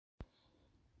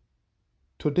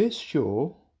Today's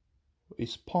show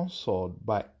is sponsored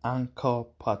by Anchor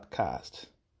Podcast.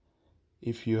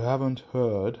 If you haven't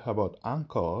heard about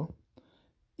Anchor,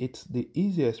 it's the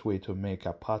easiest way to make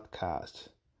a podcast.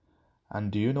 And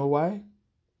do you know why?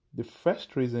 The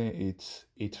first reason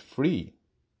it's free.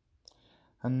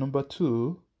 And number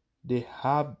two, they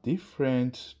have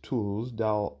different tools that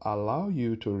will allow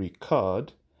you to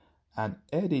record and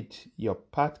edit your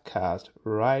podcast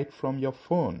right from your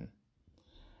phone.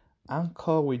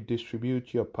 Anchor will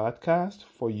distribute your podcast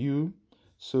for you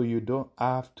so you don't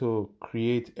have to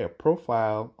create a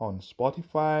profile on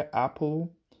Spotify,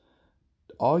 Apple.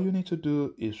 All you need to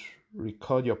do is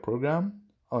record your program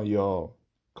on your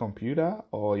computer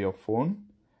or your phone,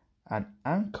 and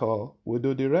Anchor will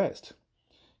do the rest.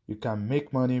 You can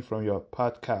make money from your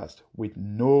podcast with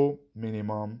no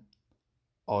minimum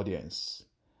audience.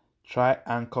 Try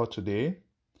Anchor today.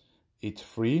 It's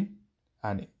free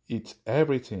and it's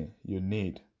everything you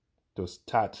need to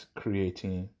start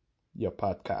creating your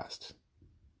podcast.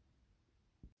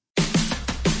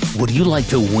 Would you like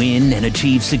to win and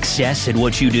achieve success at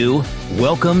what you do?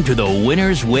 Welcome to the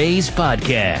Winner's Ways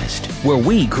podcast, where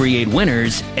we create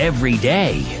winners every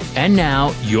day. And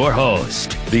now, your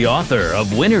host, the author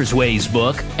of Winner's Ways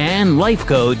book and life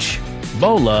coach,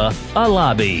 Bola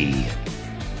Alabi.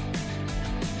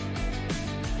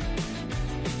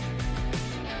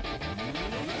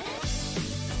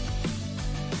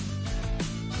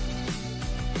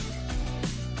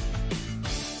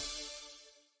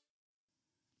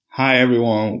 Hi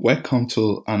everyone, welcome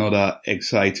to another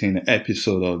exciting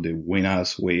episode of the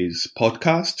Winner's Ways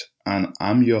podcast, and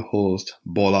I'm your host,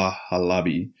 Bola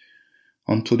Alabi.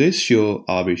 On today's show,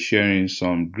 I'll be sharing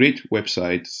some great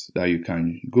websites that you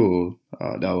can go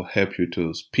that will help you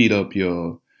to speed up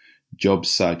your job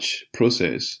search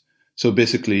process. So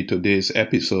basically, today's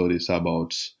episode is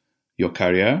about your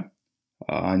career,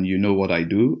 and you know what I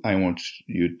do. I want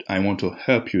to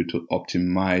help you to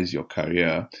optimize your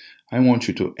career. I want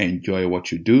you to enjoy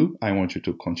what you do. I want you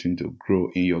to continue to grow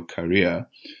in your career.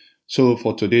 So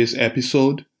for today's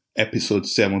episode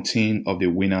 17 of the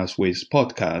Winner's Ways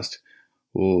podcast,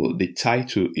 the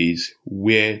title is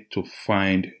Where to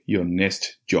Find Your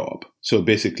Next Job. So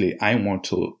basically, I want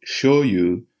to show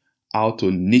you how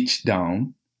to niche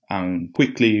down and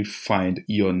quickly find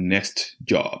your next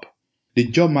job. The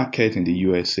job market in the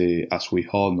USA, as we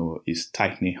all know, is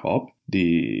tightening up.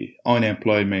 The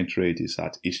unemployment rate is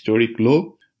at historic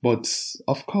low, but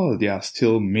of course there are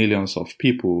still millions of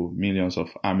people, millions of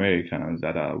Americans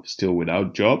that are still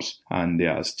without jobs, and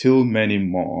there are still many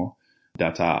more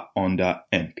that are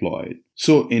underemployed.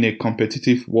 So in a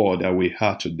competitive world that we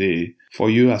have today, for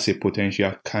you as a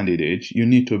potential candidate, you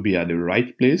need to be at the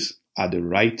right place at the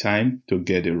right time to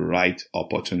get the right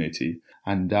opportunity.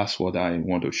 And that's what I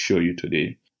want to show you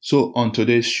today. So on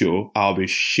today's show, I'll be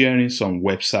sharing some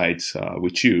websites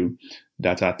with you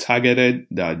that are targeted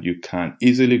that you can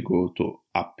easily go to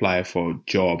apply for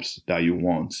jobs that you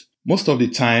want. Most of the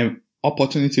time,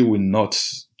 opportunity will not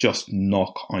just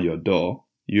knock on your door.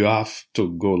 You have to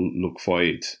go look for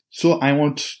it. So I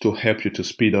want to help you to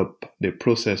speed up the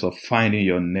process of finding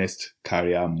your next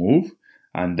career move.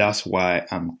 And that's why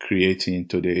I'm creating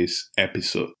today's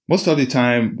episode. Most of the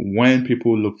time, when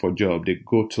people look for job, they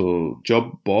go to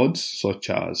job boards such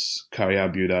as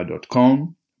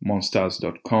careerbuilder.com,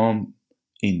 monsters.com,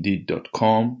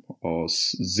 indeed.com, or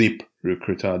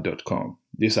ziprecruiter.com.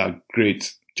 These are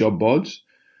great job boards,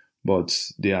 but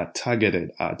they are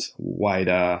targeted at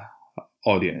wider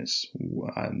audience.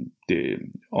 And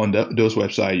on those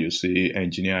websites, you see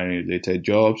engineering related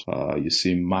jobs, you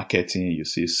see marketing, you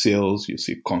see sales, you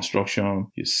see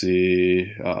construction, you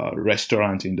see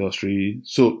restaurant industry.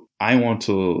 So I want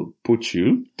to put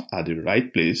you at the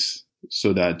right place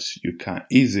so that you can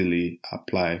easily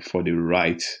apply for the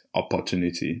right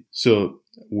opportunity. So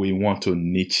we want to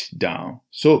niche down.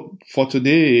 So for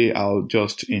today, I'll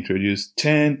just introduce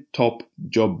 10 top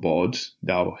job boards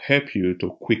that will help you to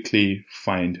quickly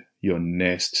find your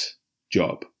next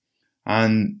job.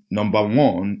 And number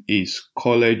one is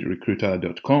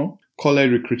collegerecruiter.com.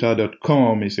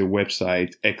 Collegerecruiter.com is a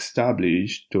website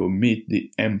established to meet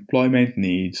the employment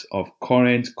needs of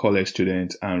current college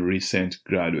students and recent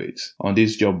graduates. On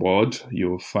this job board,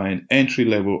 you'll find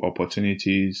entry-level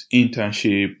opportunities,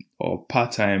 internship, or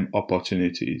part-time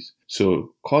opportunities.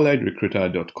 So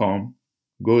collegerecruiter.com,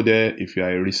 go there if you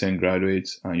are a recent graduate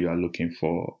and you are looking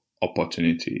for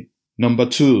opportunity. Number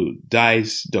two,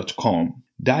 dice.com.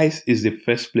 Dice is the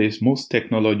first place most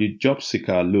technology job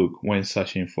seekers look when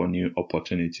searching for new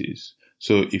opportunities.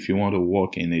 So if you want to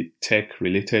work in a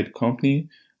tech-related company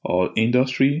or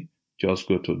industry, just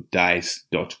go to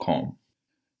dice.com.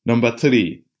 Number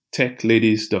 3,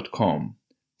 techladies.com.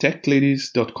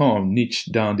 Techladies.com niche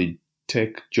down the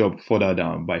tech job further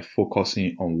down by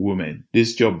focusing on women.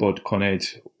 This job board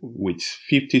connects with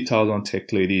 50,000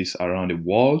 tech ladies around the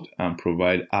world and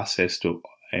provide access to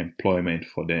employment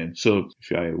for them. So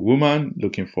if you are a woman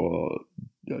looking for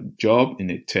a job in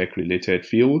a tech related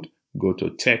field, go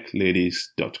to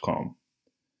techladies.com.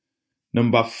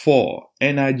 Number 4,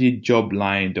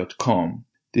 energyjobline.com.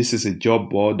 This is a job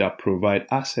board that provides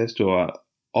access to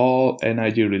all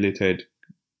energy related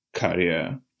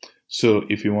career. So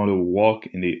if you want to work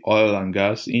in the oil and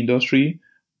gas industry,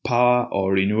 power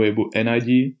or renewable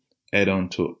energy, head on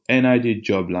to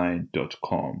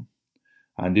energyjobline.com.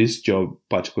 And this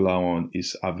particular one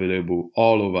is available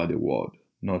all over the world,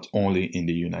 not only in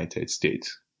the United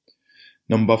States.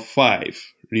 Number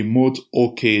 5,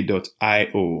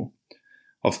 remoteok.io.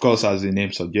 Of course, as the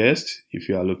name suggests, if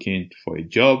you are looking for a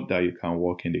job that you can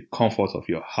work in the comfort of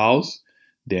your house,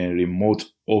 then remoteok.io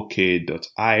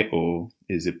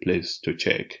is a place to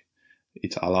check.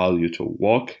 It allows you to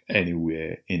work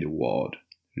anywhere in the world.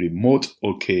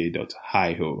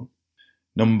 remoteok.io.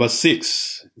 Number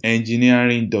 6,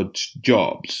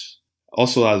 engineering.jobs.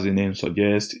 Also, as the name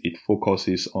suggests, it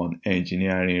focuses on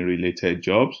engineering related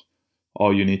jobs.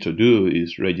 All you need to do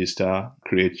is register,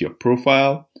 create your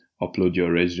profile, upload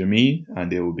your resume,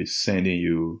 and they will be sending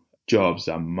you jobs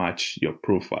that match your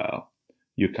profile.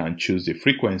 You can choose the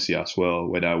frequency as well,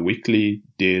 whether weekly,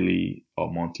 daily,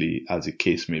 or monthly, as the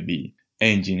case may be.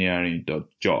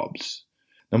 Engineering.jobs.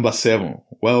 Number 7,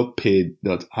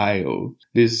 wellpaid.io.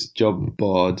 This job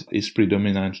board is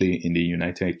predominantly in the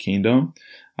United Kingdom,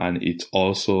 and it's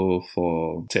also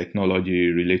for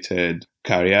technology-related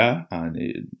career, and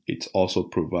it also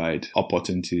provides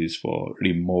opportunities for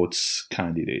remote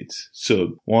candidates.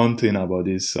 So one thing about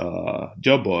this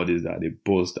job board is that they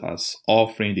boast as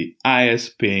offering the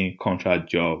highest paying contract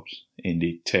jobs in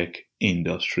the tech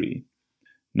industry.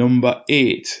 Number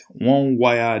 8,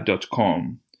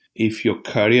 onewire.com. If your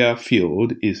career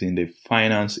field is in the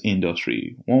finance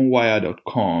industry,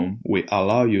 onewire.com will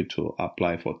allow you to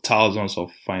apply for thousands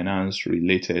of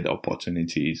finance-related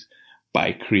opportunities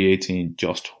by creating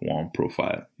just one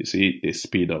profile. You see, they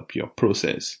speed up your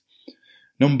process.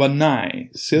 Number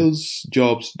 9,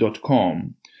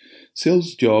 salesjobs.com.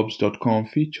 Salesjobs.com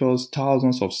features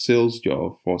thousands of sales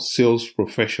jobs for sales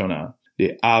professionals.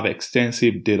 They have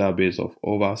extensive database of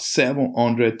over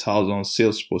 700,000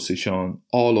 sales positions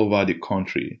all over the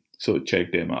country. So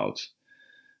check them out.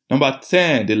 Number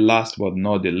 10, the last but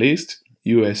not the least,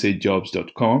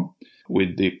 usajobs.com.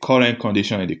 With the current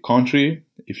condition in the country,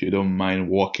 if you don't mind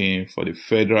working for the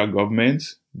federal government,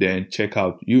 then check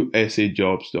out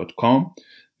usajobs.com.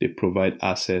 They provide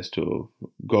access to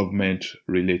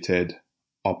government-related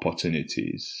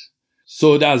opportunities.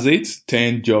 So that's it.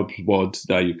 10 job boards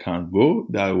that you can go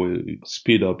that will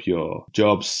speed up your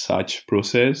job search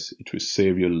process. It will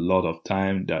save you a lot of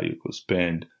time that you could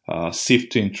spend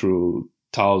sifting through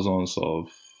thousands of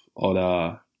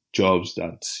other jobs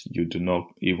that you do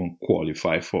not even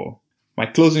qualify for. My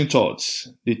closing thoughts.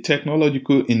 The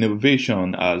technological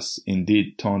innovation has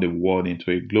indeed turned the world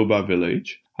into a global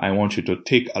village. I want you to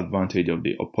take advantage of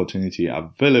the opportunity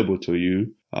available to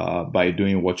you by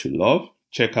doing what you love.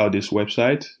 Check out this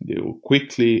website. They will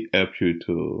quickly help you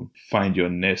to find your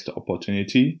next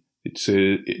opportunity.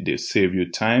 They save you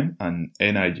time and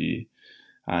energy,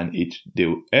 and they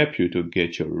will help you to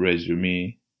get your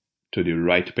resume to the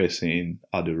right person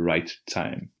at the right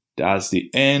time. That's the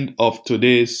end of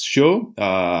today's show.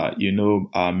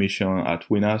 Our mission at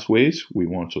Winners Ways. We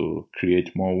want to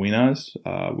create more winners.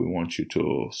 We want you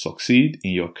to succeed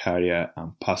in your career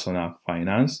and personal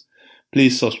finance.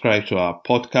 Please subscribe to our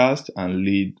podcast and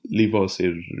leave us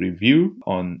a review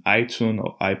on iTunes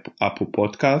or Apple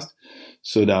Podcast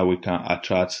so that we can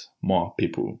attract more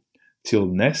people. Till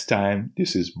next time,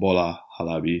 this is Bola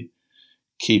Halabi.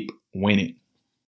 Keep winning.